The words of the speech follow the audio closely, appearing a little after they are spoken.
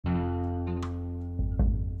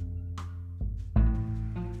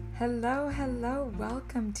Hello,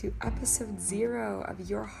 welcome to episode 0 of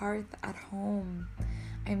Your Hearth at Home.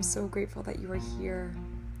 I am so grateful that you are here.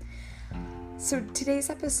 So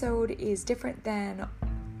today's episode is different than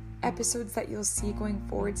episodes that you'll see going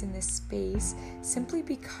forwards in this space, simply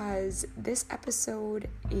because this episode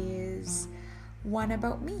is one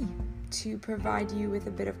about me, to provide you with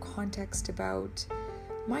a bit of context about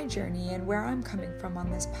my journey and where I'm coming from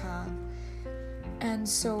on this path. And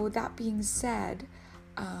so that being said,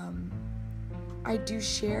 I do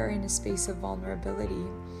share in a space of vulnerability,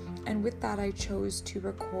 and with that I chose to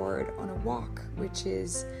record on a walk, which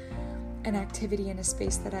is an activity in a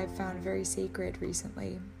space that I've found very sacred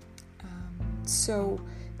recently. So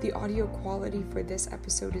the audio quality for this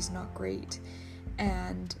episode is not great,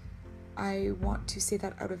 and I want to say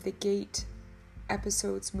that out of the gate,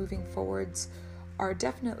 episodes moving forwards are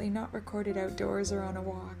definitely not recorded outdoors or on a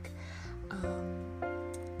walk.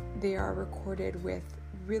 They are recorded with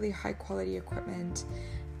really high quality equipment,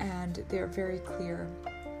 and they're very clear.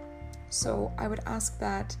 So I would ask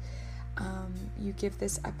that you give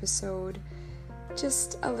this episode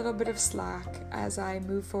just a little bit of slack as I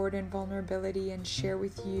move forward in vulnerability and share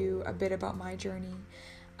with you a bit about my journey.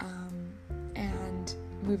 And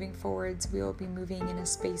moving forwards, we'll be moving in a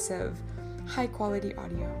space of high quality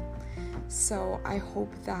audio. So I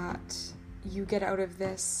hope that you get out of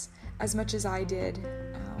this as much as I did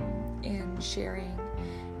in sharing,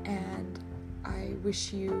 and I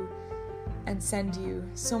wish you and send you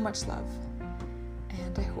so much love,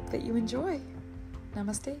 and I hope that you enjoy.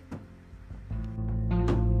 Namaste.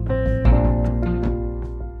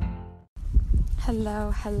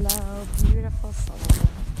 Hello, beautiful soul.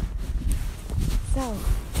 So,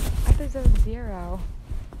 episode 0,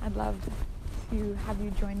 I'd love to have you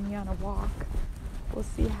join me on a walk. We'll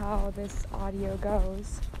see how this audio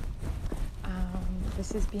goes.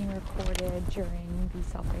 This is being recorded during the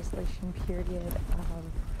self-isolation period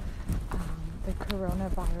of the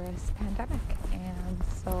coronavirus pandemic, and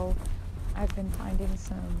so I've been finding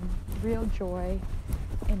some real joy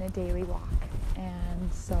in a daily walk,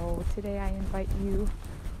 and so today I invite you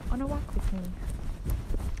on a walk with me,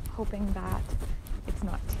 hoping that it's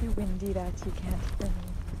not too windy that you can't hear me.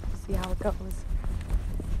 We'll see how it goes.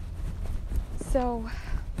 So,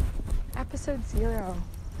 episode 0.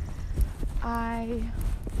 I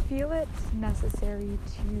feel it necessary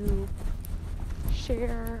to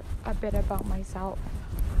share a bit about myself,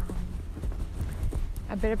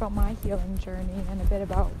 a bit about my healing journey, and a bit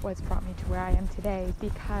about what's brought me to where I am today,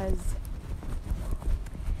 because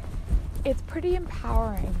it's pretty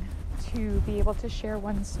empowering to be able to share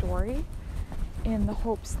one story in the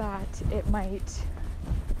hopes that it might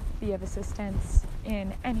be of assistance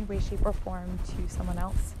in any way, shape, or form to someone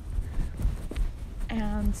else.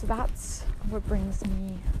 And so that's what brings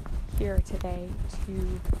me here today,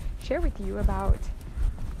 to share with you about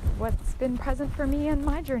what's been present for me in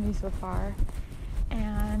my journey so far.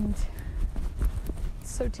 And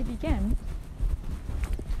so to begin,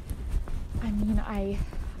 I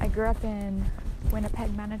grew up in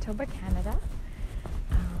Winnipeg, Manitoba, Canada.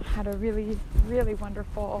 Had a really, really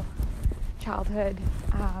wonderful childhood.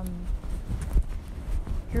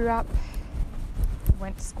 Grew up,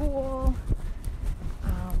 went to school.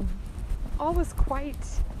 All was quite,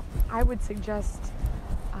 I would suggest,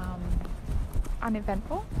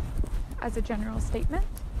 uneventful as a general statement.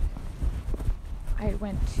 I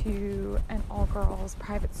went to an all-girls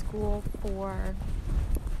private school for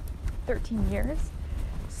 13 years,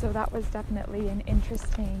 so that was definitely an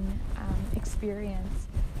interesting experience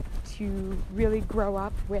to really grow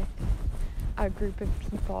up with a group of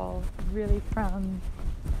people, really from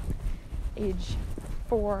age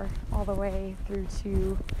 4 all the way through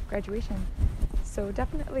to graduation. So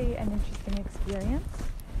definitely an interesting experience,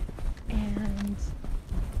 and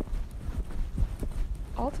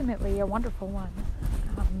ultimately a wonderful one.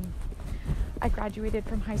 I graduated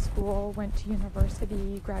from high school, went to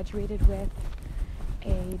university, graduated with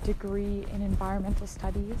a degree in environmental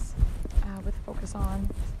studies with a focus on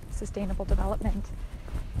sustainable development,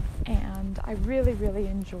 and I really, really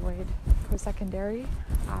enjoyed post-secondary.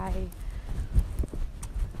 I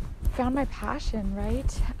found my passion,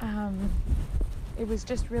 right? It was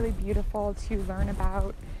just really beautiful to learn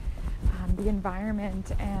about the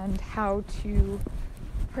environment and how to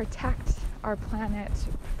protect our planet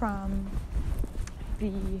from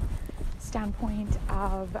the standpoint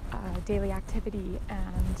of daily activity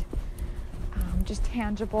and just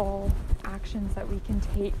tangible actions that we can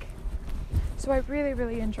take. So I really,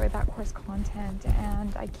 really enjoyed that course content,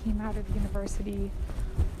 and I came out of university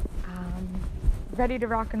ready to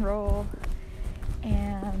rock and roll.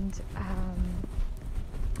 And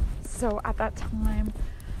so at that time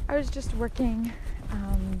I was just working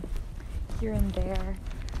here and there,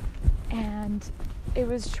 and it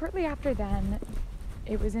was shortly after then,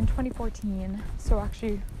 it was in 2014, so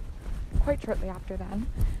actually quite shortly after then,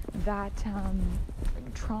 that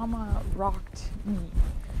trauma rocked me.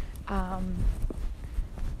 I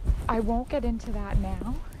won't get into that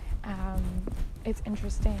now. It's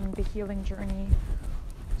interesting, the healing journey.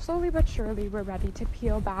 Slowly but surely, we're ready to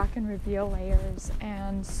peel back and reveal layers.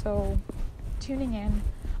 And so, tuning in,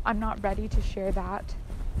 I'm not ready to share that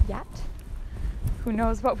yet. Who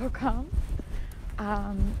knows what will come?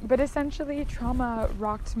 But essentially, trauma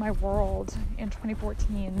rocked my world in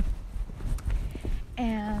 2014.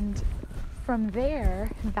 And from there,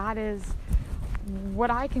 that is what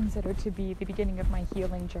I consider to be the beginning of my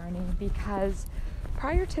healing journey, because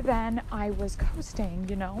prior to then, I was coasting,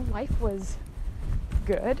 life was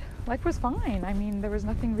good. Life was fine. I mean, there was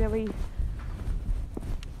nothing really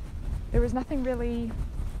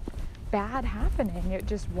bad happening. It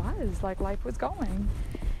just was, life was going.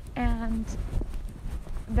 And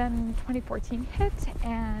then 2014 hit,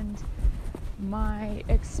 and my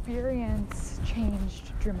experience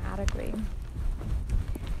changed dramatically.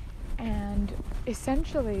 And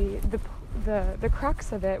essentially, the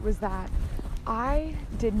crux of it was that I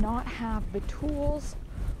did not have the tools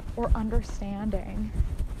or understanding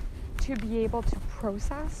to be able to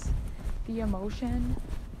process the emotion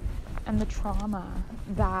and the trauma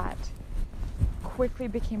that quickly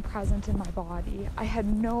became present in my body. I had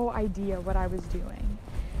no idea what I was doing.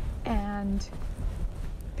 And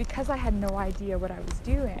because I had no idea what I was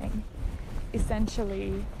doing,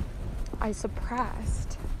 essentially, I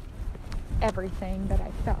suppressed everything that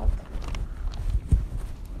I felt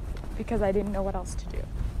because I didn't know what else to do.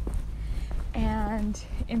 And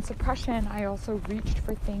in suppression, I also reached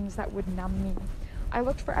for things that would numb me. I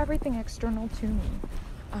looked for everything external to me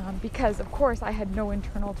because, of course, I had no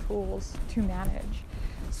internal tools to manage.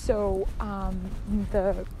 So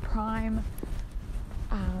the prime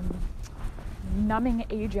numbing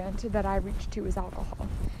agent that I reached to is alcohol.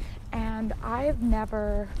 And I've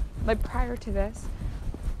never, prior to this,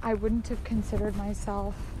 I wouldn't have considered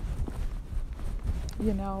myself,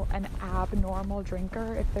 an abnormal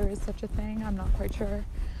drinker, if there is such a thing. I'm not quite sure.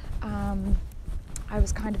 I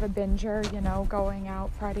was kind of a binger, going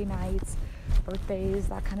out Friday nights, birthdays,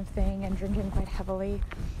 that kind of thing, and drinking quite heavily.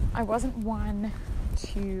 I wasn't one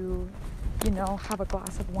to, have a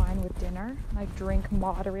glass of wine with dinner, drink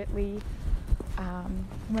moderately.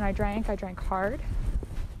 When I drank hard.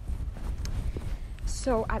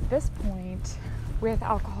 So at this point, with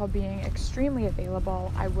alcohol being extremely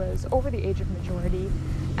available, I was over the age of majority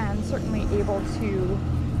and certainly able to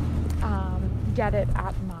get it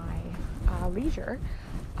at my leisure.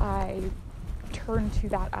 I turned to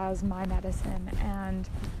that as my medicine, and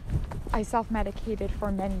I self-medicated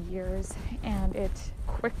for many years, and it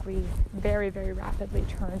quickly, very, very rapidly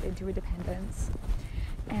turned into a dependence.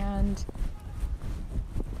 And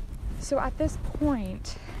so at this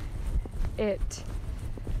point, it's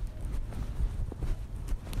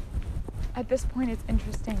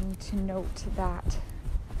interesting to note that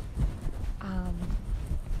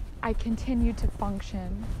I continued to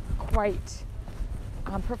function quite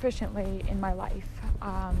proficiently in my life.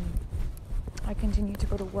 I continued to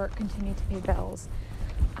go to work, continued to pay bills.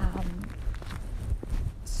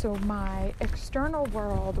 So my external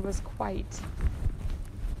world was quite,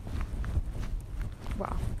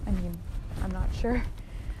 I'm not sure.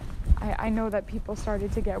 I know that people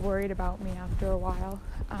started to get worried about me after a while.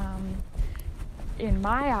 In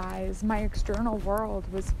my eyes, my external world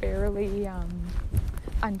was fairly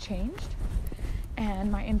unchanged,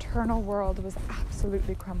 and my internal world was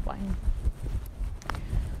absolutely crumbling.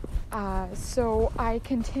 So I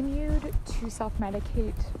continued to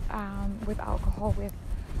self-medicate with alcohol with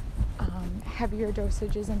heavier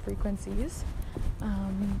dosages and frequencies.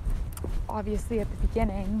 Obviously, at the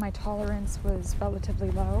beginning, my tolerance was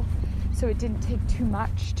relatively low, so it didn't take too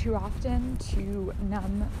much too often to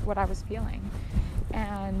numb what I was feeling.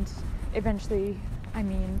 And eventually,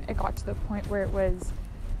 it got to the point where it was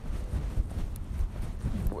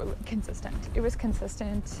consistent. It was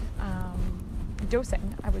consistent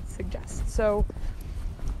dosing, I would suggest. So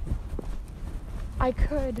I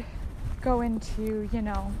could go into,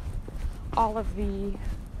 all of the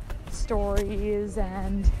stories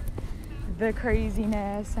and the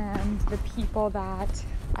craziness and the people that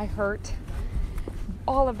I hurt.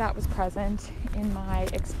 All of that was present in my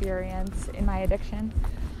experience, in my addiction.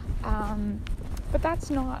 But that's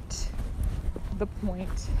not the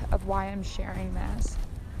point of why I'm sharing this.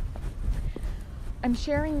 I'm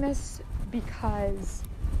sharing this because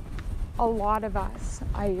a lot of us,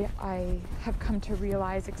 I have come to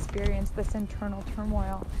realize, experience this internal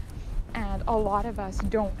turmoil, and a lot of us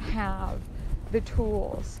don't have the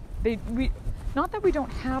tools. Not that we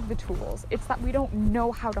don't have the tools, it's that we don't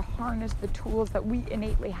know how to harness the tools that we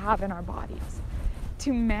innately have in our bodies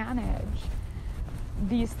to manage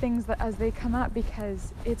these things that as they come up,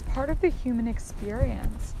 because it's part of the human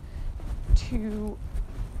experience to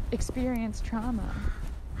experience trauma.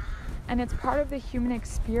 And it's part of the human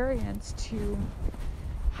experience to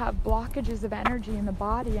have blockages of energy in the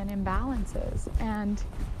body and imbalances. And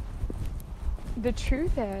the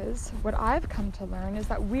truth is, what I've come to learn is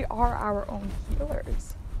that we are our own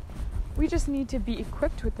healers. We just need to be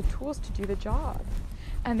equipped with the tools to do the job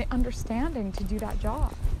and the understanding to do that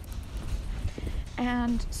job.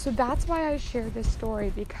 And so that's why I share this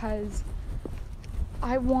story, because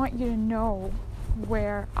I want you to know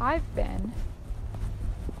where I've been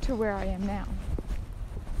to where I am now.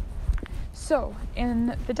 So,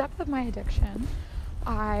 in the depth of my addiction,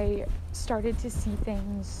 I started to see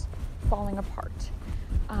things falling apart.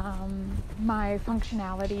 My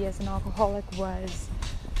functionality as an alcoholic was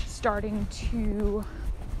starting to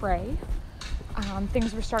fray.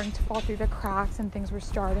 Things were starting to fall through the cracks, and things were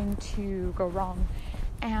starting to go wrong.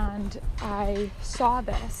 And I saw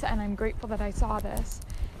this, and I'm grateful that I saw this,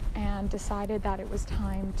 and decided that it was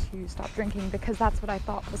time to stop drinking, because that's what I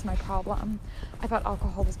thought was my problem. I thought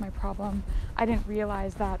alcohol was my problem. I didn't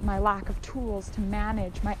realize that my lack of tools to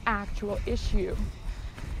manage my actual issue,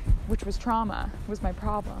 which was trauma, was my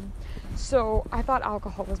problem. So I thought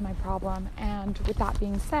alcohol was my problem, and with that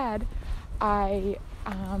being said, I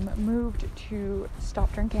moved to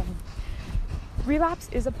stop drinking. Relapse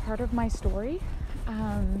is a part of my story.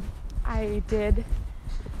 I did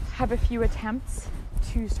have a few attempts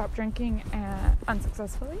to stop drinking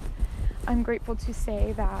unsuccessfully. I'm grateful to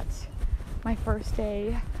say that my first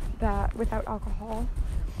day without alcohol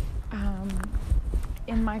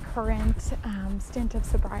in my current stint of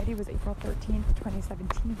sobriety was April 13th,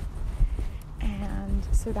 2017. And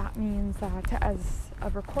so that means that as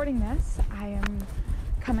of recording this, I am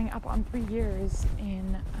coming up on 3 years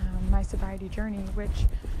in my sobriety journey, which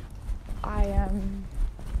I am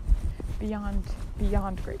beyond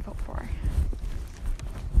grateful for.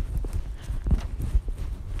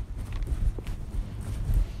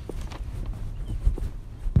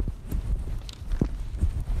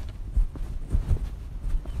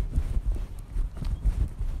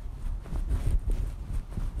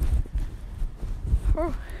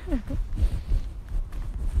 Oh,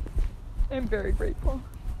 I'm very grateful.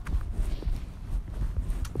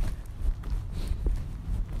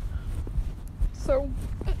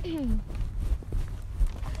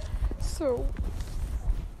 So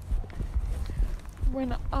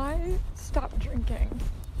when I stopped drinking,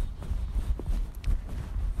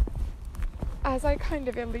 as I kind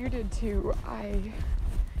of alluded to, I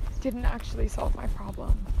didn't actually solve my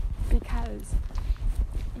problem, because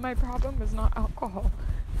my problem was not alcohol.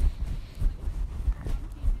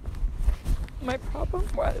 My problem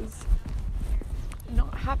was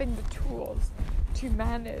not having the tools to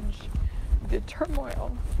manage the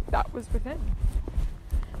turmoil that was within.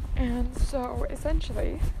 And so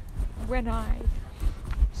essentially, when I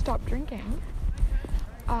stopped drinking,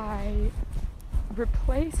 I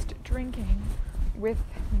replaced drinking with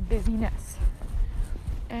busyness.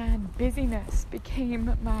 And busyness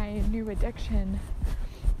became my new addiction.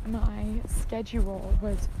 My schedule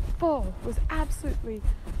was full, was absolutely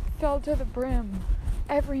filled to the brim.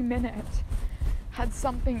 Every minute had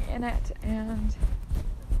something in it, and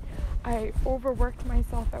I overworked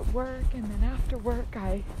myself at work, and then after work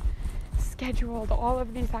I scheduled all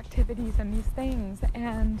of these activities and these things,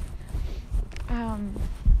 and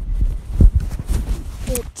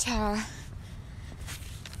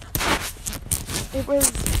it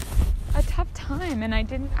was a tough time, and I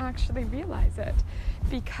didn't actually realize it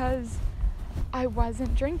because I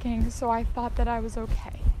wasn't drinking, so I thought that I was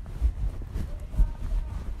okay.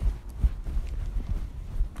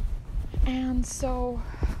 And so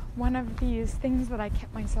one of these things that I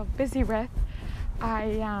kept myself busy with,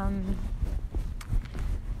 I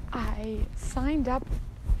signed up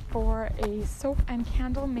for a soap and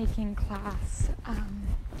candle making class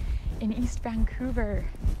in East Vancouver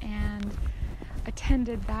and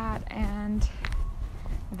attended that, and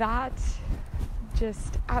that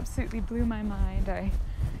just absolutely blew my mind. I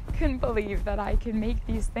couldn't believe that I could make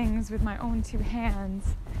these things with my own two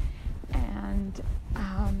hands, and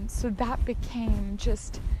so that became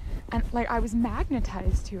just, and like I was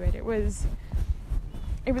magnetized to it. It was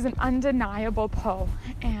an undeniable pull,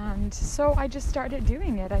 and so I just started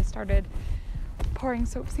doing it. I started pouring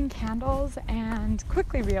soaps and candles, and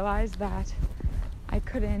quickly realized that I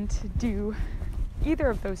couldn't do either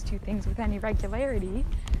of those two things with any regularity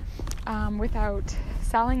without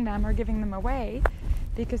selling them or giving them away,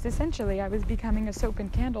 because essentially I was becoming a soap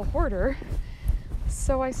and candle hoarder.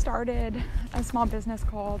 So I started a small business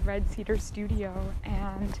called Red Cedar Studio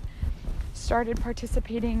and started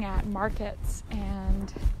participating at markets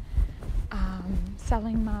and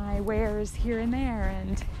selling my wares here and there,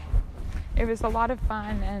 and it was a lot of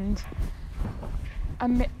fun. And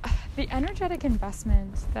the energetic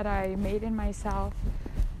investment that I made in myself,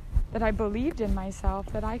 that I believed in myself,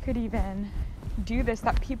 that I could even do this,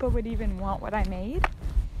 that people would even want what I made.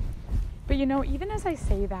 But you know, even as I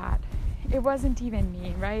say that, it wasn't even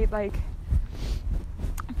me, right? Like,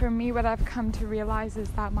 for me, what I've come to realize is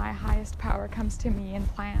that my highest power comes to me in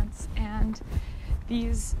plants, and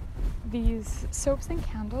these soaps and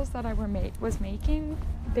candles that I was making,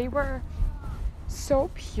 they were so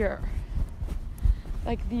pure.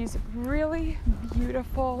 Like these really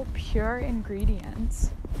beautiful, pure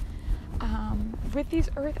ingredients with these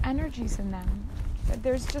earth energies in them.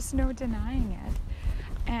 There's just no denying it.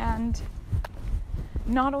 And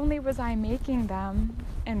not only was I making them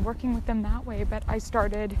and working with them that way, but I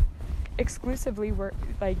started exclusively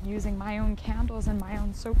using my own candles and my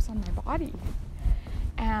own soaps on my body.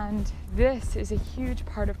 And this is a huge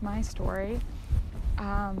part of my story.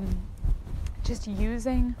 Just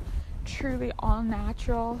using truly all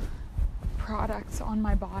natural products on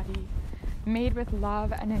my body, made with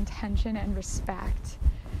love and intention and respect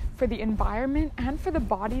for the environment and for the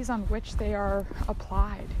bodies on which they are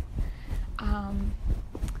applied.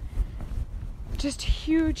 Just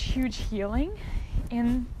huge healing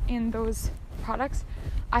in those products.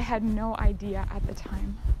 I had no idea at the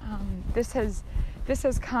time. This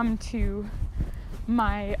has come to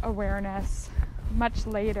my awareness much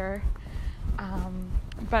later,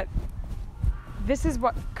 but this is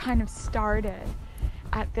what kind of started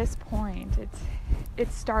at this point.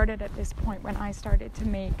 It started at this point when I started to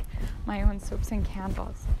make my own soaps and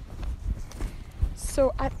candles.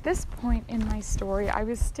 So at this point in my story, I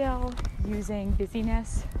was still using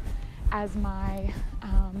busyness as my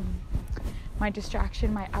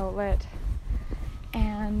distraction, my outlet,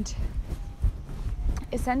 and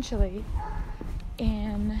essentially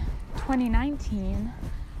in 2019,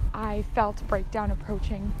 I felt breakdown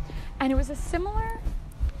approaching, and it was a similar.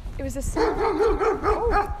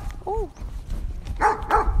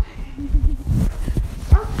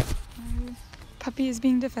 Puppy is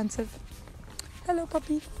being defensive. Hello,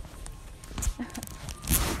 puppy.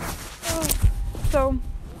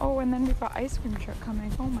 And then we've got ice cream truck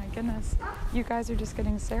coming. Oh my goodness, you guys are just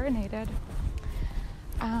getting serenaded.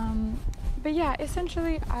 But yeah,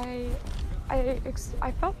 essentially,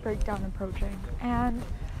 I felt breakdown approaching, and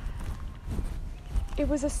it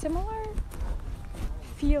was a similar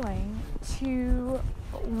feeling to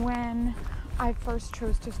when I first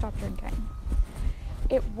chose to stop drinking.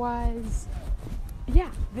 It was,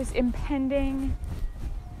 this impending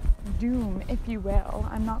doom, if you will.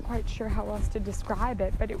 I'm not quite sure how else to describe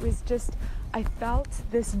it, but it was just, I felt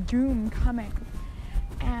this doom coming.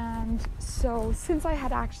 And so since I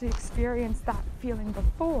had actually experienced that feeling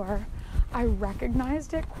before, I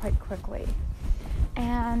recognized it quite quickly.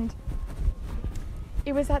 And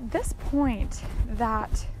it was at this point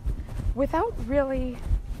that, without really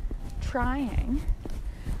trying,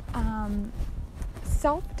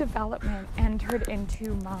 self-development entered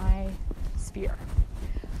into my sphere.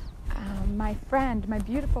 My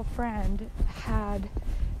beautiful friend, had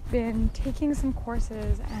been taking some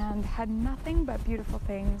courses and had nothing but beautiful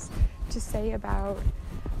things to say about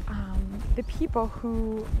the people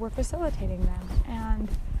who were facilitating them. And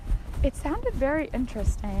it sounded very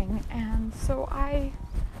interesting, and so I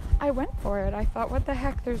went for it. I thought, what the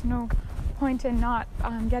heck, there's no point in not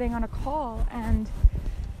getting on a call. And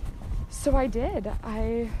so I did.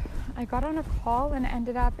 I got on a call and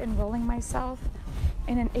ended up enrolling myself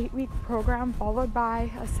in an 8-week program followed by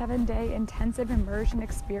a 7-day intensive immersion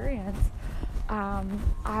experience.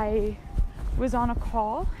 I was on a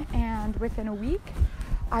call, and within a week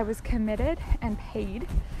I was committed and paid,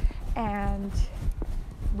 and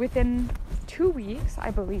within 2 weeks, I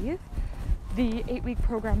believe, the 8-week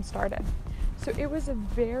program started. So it was a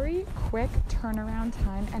very quick turnaround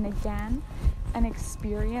time, and again, an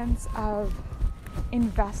experience of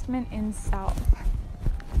investment in self.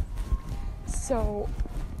 So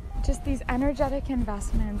just these energetic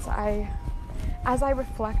investments, as I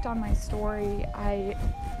reflect on my story,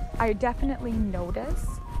 I definitely notice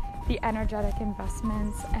the energetic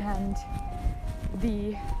investments and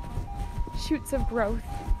the shoots of growth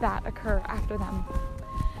that occur after them.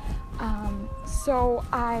 So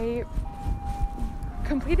I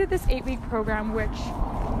completed this 8-week program, which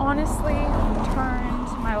honestly turned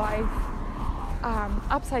my life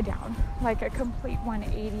upside down, like a complete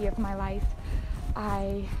 180 of my life.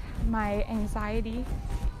 My anxiety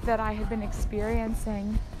that I had been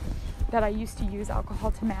experiencing, that I used to use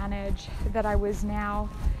alcohol to manage, that I was now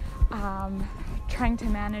trying to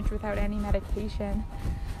manage without any medication,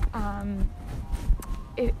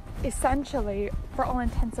 it essentially, for all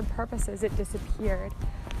intents and purposes, it disappeared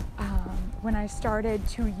when I started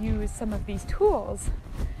to use some of these tools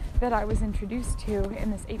that I was introduced to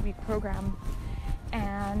in this 8-week program.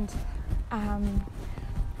 And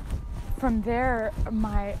from there,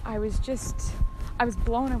 I was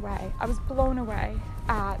blown away. I was blown away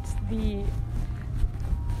at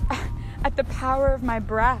the power of my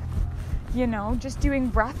breath, just doing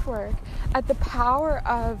breath work, at the power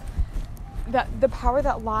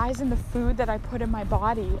that lies in the food that I put in my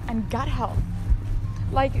body, and gut health.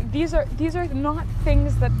 Like, these are not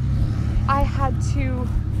things that I had to,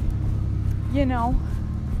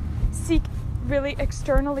 seek really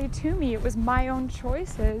externally to me. It was my own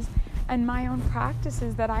choices and my own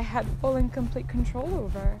practices that I had full and complete control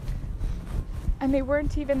over. And they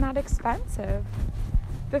weren't even that expensive.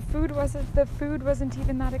 The food wasn't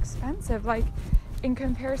even that expensive, like, in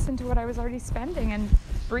comparison to what I was already spending, and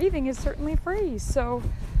breathing is certainly free. So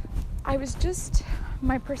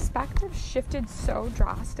my perspective shifted so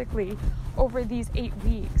drastically over these 8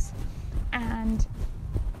 weeks, and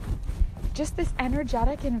just this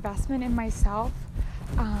energetic investment in myself,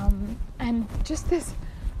 and just this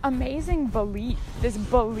amazing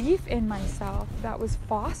belief in myself that was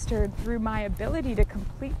fostered through my ability to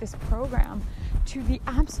complete this program to the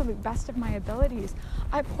absolute best of my abilities.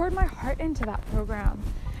 I poured my heart into that program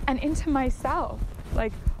and into myself.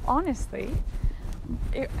 Like, honestly,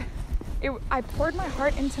 I poured my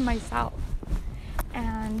heart into myself,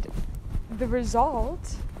 and the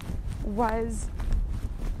result was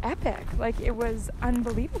epic. Like, it was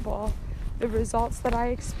unbelievable, the results that I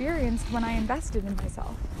experienced when I invested in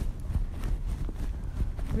myself.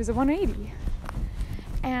 It was a 180.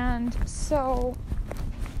 And so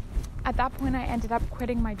at that point, I ended up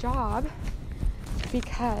quitting my job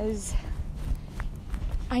because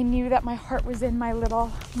I knew that my heart was in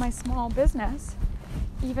my small business,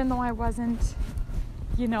 even though I wasn't,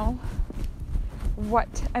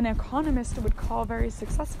 what an economist would call very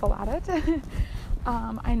successful at it.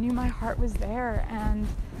 I knew my heart was there, and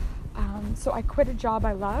so I quit a job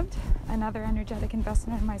I loved, another energetic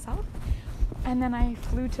investment in myself, and then I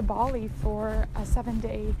flew to Bali for a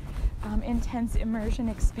 7-day intense immersion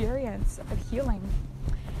experience of healing.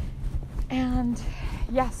 And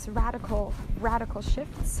yes, radical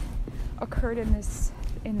shifts occurred in this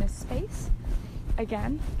space.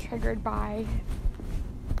 Again, triggered by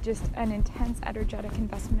just an intense energetic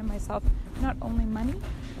investment in myself, not only money,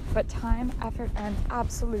 but time, effort, and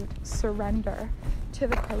absolute surrender to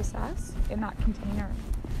the process in that container.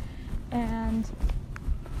 And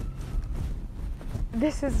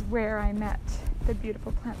this is where I met the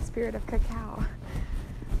beautiful plant spirit of cacao,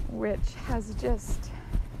 which has just,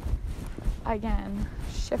 again,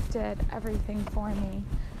 shifted everything for me.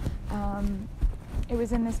 It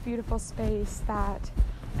was in this beautiful space that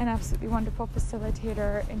an absolutely wonderful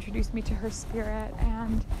facilitator introduced me to her spirit,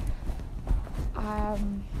 and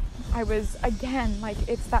I was, again, like,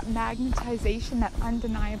 it's that magnetization, that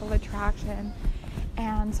undeniable attraction.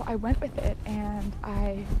 And so I went with it, and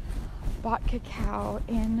I bought cacao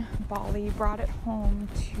in Bali, brought it home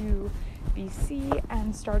to BC,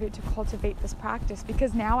 and started to cultivate this practice,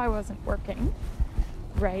 because now I wasn't working,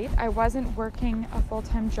 right? I wasn't working a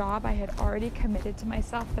full-time job. I had already committed to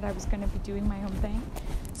myself that I was going to be doing my own thing.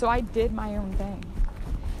 So I did my own thing,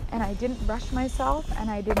 and I didn't rush myself, and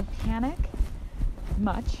I didn't panic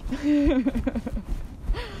much.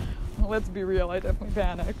 Let's be real, I definitely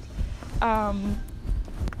panicked.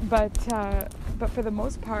 But for the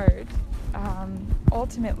most part,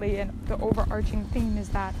 ultimately, and the overarching theme is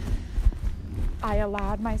that I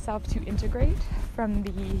allowed myself to integrate from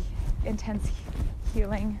the intense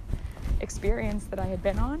healing experience that I had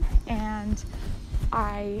been on, and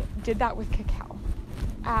I did that with cacao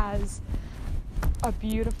as a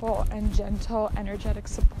beautiful and gentle energetic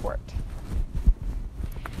support.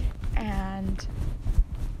 And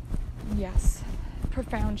yes,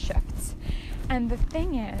 profound shifts. And the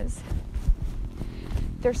thing is,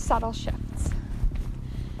 they're subtle shifts.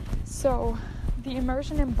 So the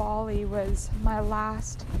immersion in Bali was my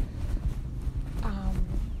last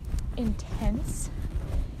intense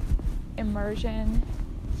immersion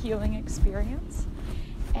healing experience,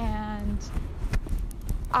 and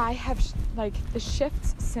I have the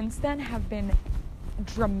shifts since then have been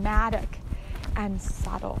dramatic and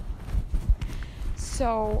subtle.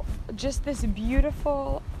 So just this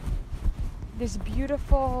beautiful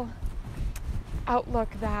outlook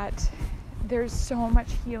that there's so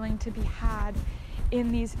much healing to be had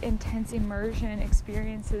in these intense immersion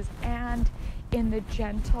experiences and in the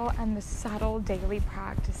gentle and the subtle daily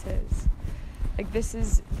practices. Like this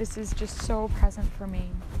is just so present for me.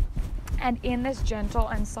 And in this gentle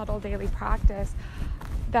and subtle daily practice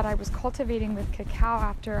that I was cultivating with cacao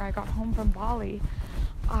after I got home from Bali,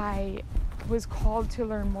 I was called to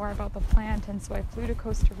learn more about the plant, and so I flew to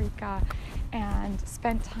Costa Rica and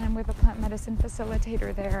spent time with a plant medicine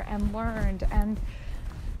facilitator there and learned and,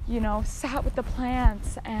 sat with the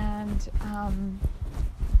plants, and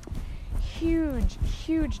huge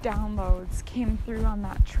downloads came through on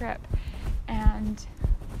that trip. And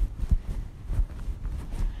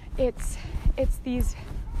it's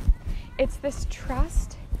this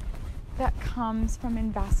trust that comes from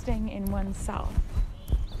investing in oneself.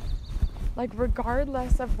 Like,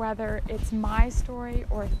 regardless of whether it's my story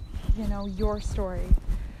or, your story,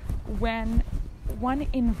 when one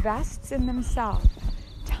invests in themselves,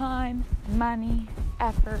 time, money,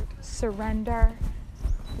 effort, surrender,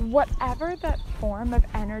 whatever that form of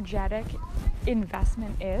energetic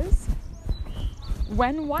investment is,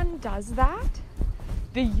 when one does that,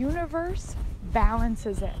 the universe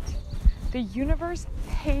balances it. The universe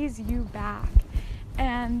pays you back.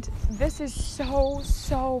 And this is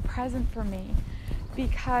so present for me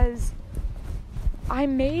because I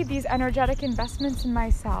made these energetic investments in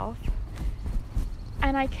myself,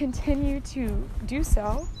 and I continue to do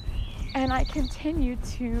so, and I continue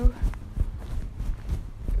to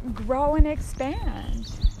grow and expand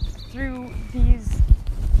through these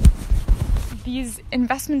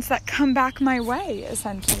investments that come back my way,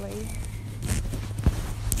 essentially.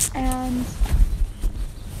 And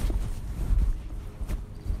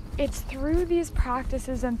it's through these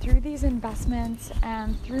practices and through these investments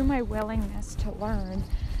and through my willingness to learn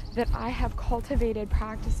that I have cultivated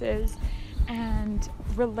practices and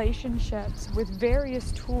relationships with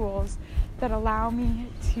various tools that allow me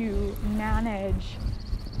to manage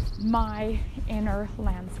my inner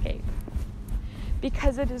landscape.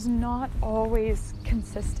 Because it is not always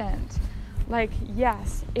consistent. Like,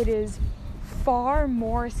 yes, it is far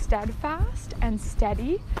more steadfast and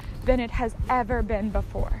steady than it has ever been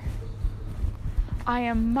before. I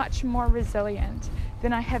am much more resilient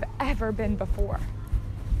than I have ever been before.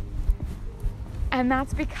 And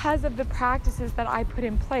that's because of the practices that I put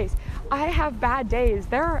in place. I have bad days.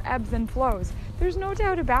 There are ebbs and flows. There's no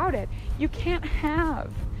doubt about it. You can't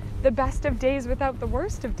have the best of days without the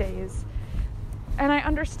worst of days. And I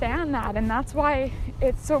understand that, and that's why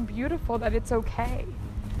it's so beautiful that it's okay.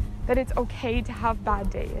 That it's okay to have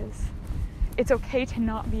bad days. It's okay to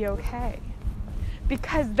not be okay.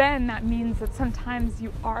 Because then that means that sometimes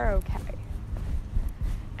you are okay.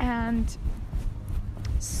 And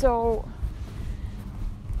so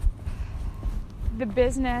the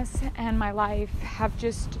business and my life have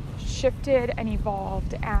just shifted and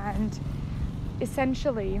evolved, and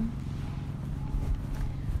essentially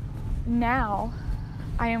now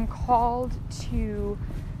I am called to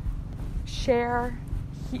share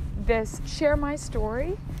my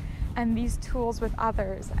story and these tools with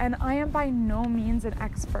others. And I am by no means an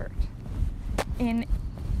expert in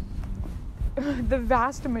the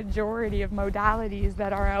vast majority of modalities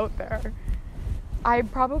that are out there. I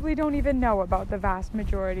probably don't even know about the vast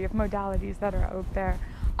majority of modalities that are out there.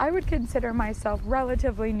 I would consider myself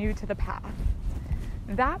relatively new to the path.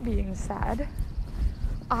 That being said,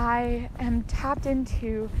 I am tapped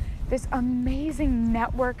into this amazing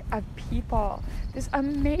network of people, this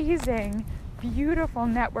amazing, beautiful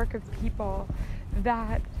network of people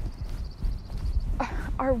that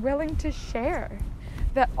are willing to share,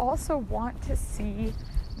 that also want to see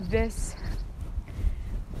this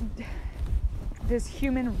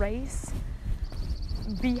human race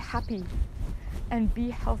be happy and be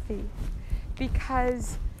healthy,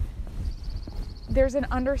 because there's an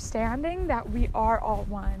understanding that we are all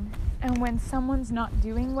one, and when someone's not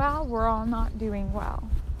doing well, we're all not doing well.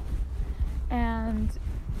 And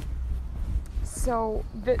so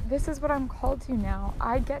this is what I'm called to now.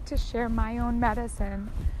 I get to share my own medicine,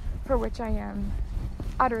 for which I am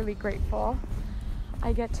utterly grateful.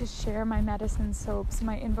 I get to share my medicine soaps,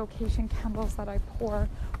 my invocation candles that I pour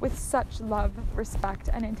with such love, respect,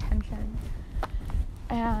 and intention.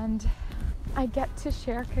 And I get to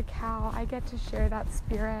share cacao. I get to share that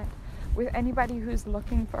spirit with anybody who's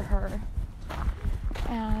looking for her.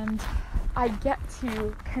 And I get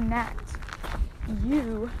to connect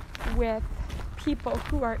you with people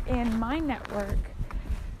who are in my network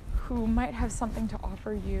who might have something to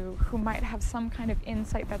offer you, who might have some kind of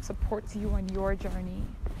insight that supports you on your journey.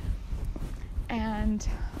 And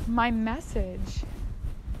my message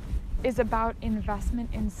is about investment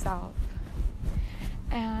in self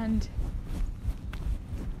and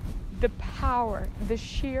the power, the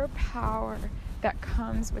sheer power that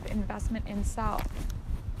comes with investment in self.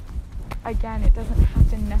 Again, it doesn't have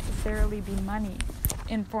to necessarily be money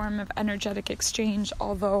in form of energetic exchange,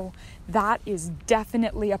 although that is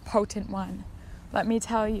definitely a potent one. Let me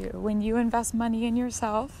tell you, when you invest money in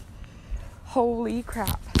yourself, holy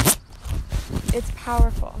crap, it's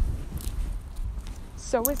powerful.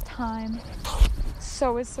 So is time,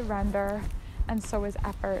 so is surrender, and so is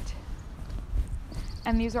effort.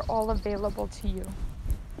 And these are all available to you.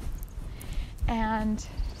 And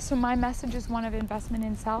so my message is one of investment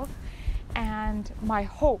in self, and my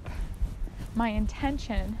hope, my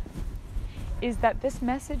intention is that this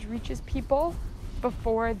message reaches people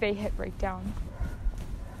before they hit breakdown.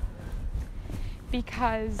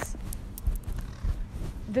 Because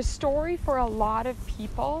the story for a lot of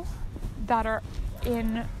people that are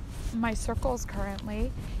in my circles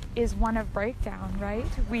currently is one of breakdown, right?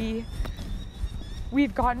 We've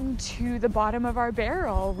gotten to the bottom of our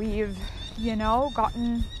barrel. We've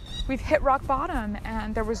hit rock bottom,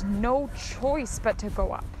 and there was no choice but to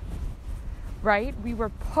go up, right? We were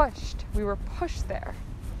pushed there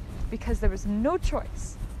because there was no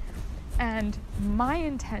choice. And my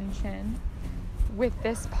intention with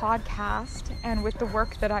this podcast and with the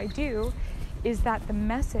work that I do is that the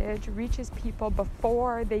message reaches people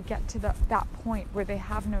before they get to that point where they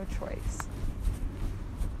have no choice.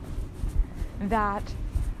 That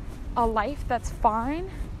a life that's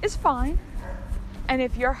fine is fine. And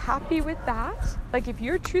if you're happy with that, like if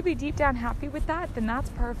you're truly deep down happy with that, then that's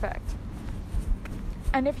perfect.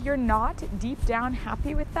 And if you're not deep down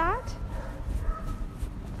happy with that,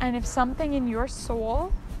 and if something in your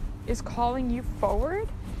soul is calling you forward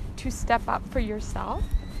to step up for yourself,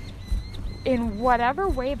 in whatever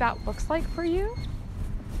way that looks like for you,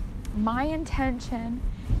 my intention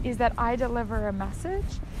is that I deliver a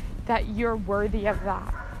message that you're worthy of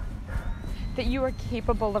that you are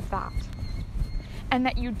capable of that, and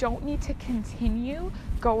that you don't need to continue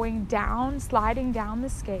going down, sliding down the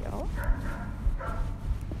scale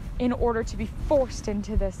in order to be forced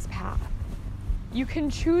into this path. You can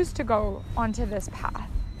choose to go onto this path,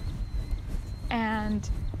 and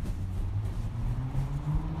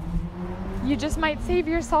you just might save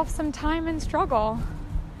yourself some time and struggle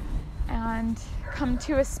and come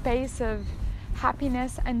to a space of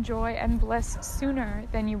happiness and joy and bliss sooner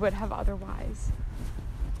than you would have otherwise.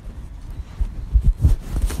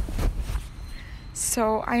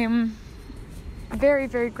 So I am very,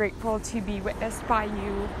 very grateful to be witnessed by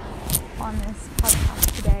you on this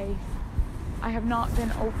podcast today. I have not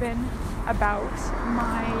been open about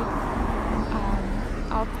my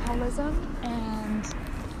alcoholism, and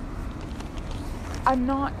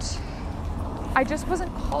I just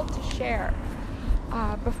wasn't called to share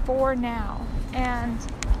before now. And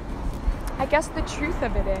I guess the truth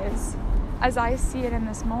of it is, as I see it in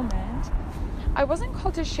this moment, I wasn't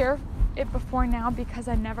called to share it before now because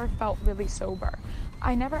I never felt really sober.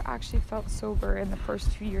 I never actually felt sober in the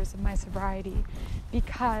first 2 years of my sobriety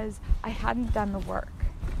because I hadn't done the work,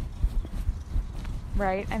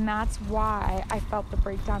 right? And that's why I felt the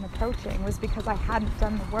breakdown approaching, was because I hadn't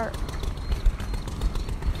done the work.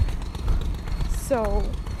 So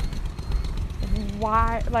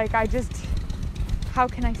why, how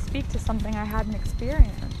can I speak to something I hadn't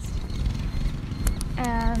experienced?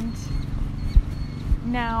 And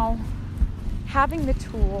now, having the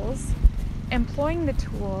tools, employing the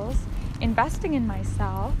tools, investing in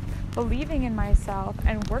myself, believing in myself,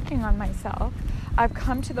 and working on myself, I've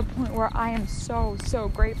come to the point where I am so, so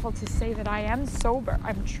grateful to say that I am sober.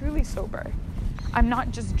 I'm truly sober. I'm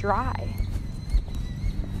not just dry.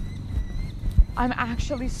 I'm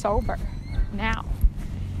actually sober now,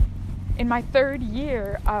 in my 3rd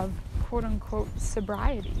year of quote-unquote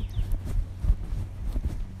sobriety.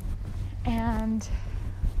 And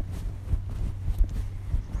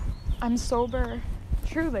I'm sober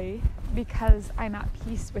truly because I'm at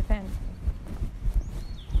peace within.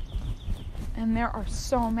 And there are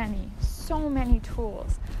so many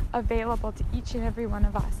tools available to each and every one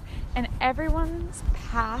of us. And everyone's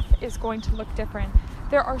path is going to look different.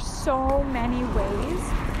 There are so many ways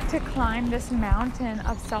to climb this mountain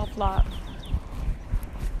of self-love,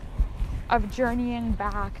 of journeying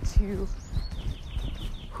back to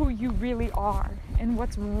who you really are and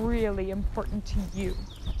what's really important to you.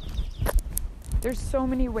 There's so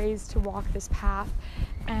many ways to walk this path,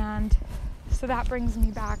 and so that brings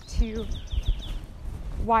me back to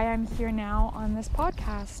why I'm here now on this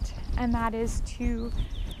podcast, and that is to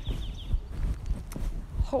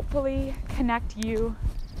hopefully connect you,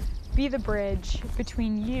 be the bridge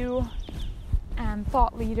between you and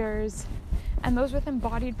thought leaders and those with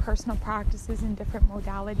embodied personal practices in different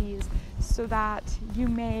modalities, so that you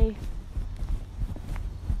may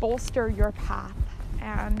bolster your path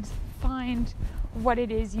and find what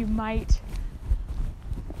it is you might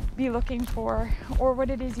be looking for, or what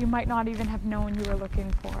it is you might not even have known you were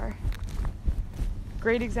looking for.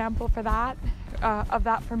 Great example for that, of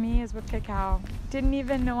that for me, is with Cacao. Didn't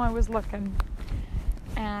even know I was looking,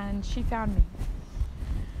 and she found me.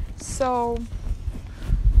 So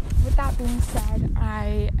with that being said,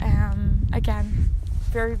 I am again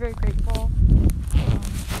very, very grateful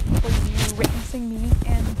for you witnessing me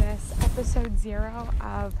in this episode 0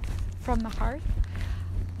 of From the Hearth.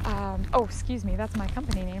 That's my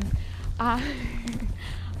company name.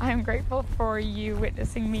 I'm grateful for you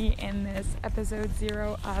witnessing me in this episode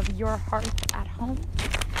 0 of Your Hearth at Home.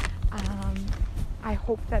 I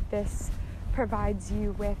hope that this provides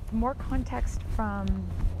you with more context from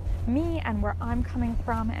me and where I'm coming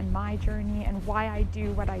from and my journey and why I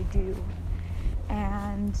do what I do.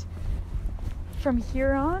 And from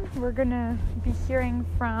here on, we're gonna be hearing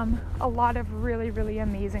from a lot of really, really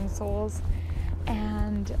amazing souls.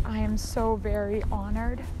 And I am so very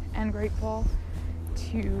honored and grateful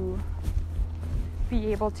to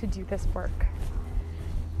be able to do this work.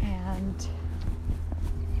 And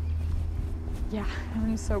yeah,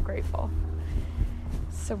 I'm so grateful.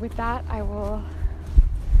 So with that, I will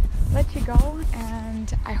let you go,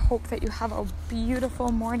 and I hope that you have a beautiful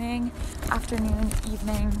morning, afternoon,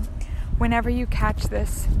 evening, whenever you catch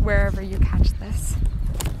this, wherever you catch this.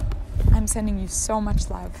 I'm sending you so much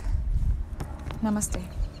love. Namaste.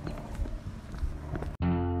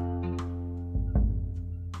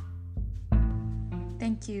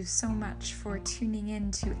 Thank you so much for tuning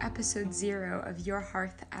in to episode 0 of Your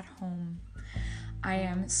Hearth at Home. I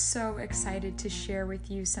am so excited to share with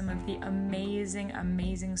you some of the amazing,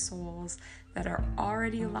 amazing souls that are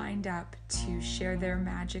already lined up to share their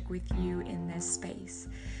magic with you in this space.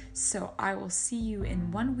 So I will see you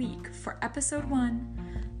in 1 week for episode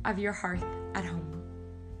 1 of Your Hearth at Home.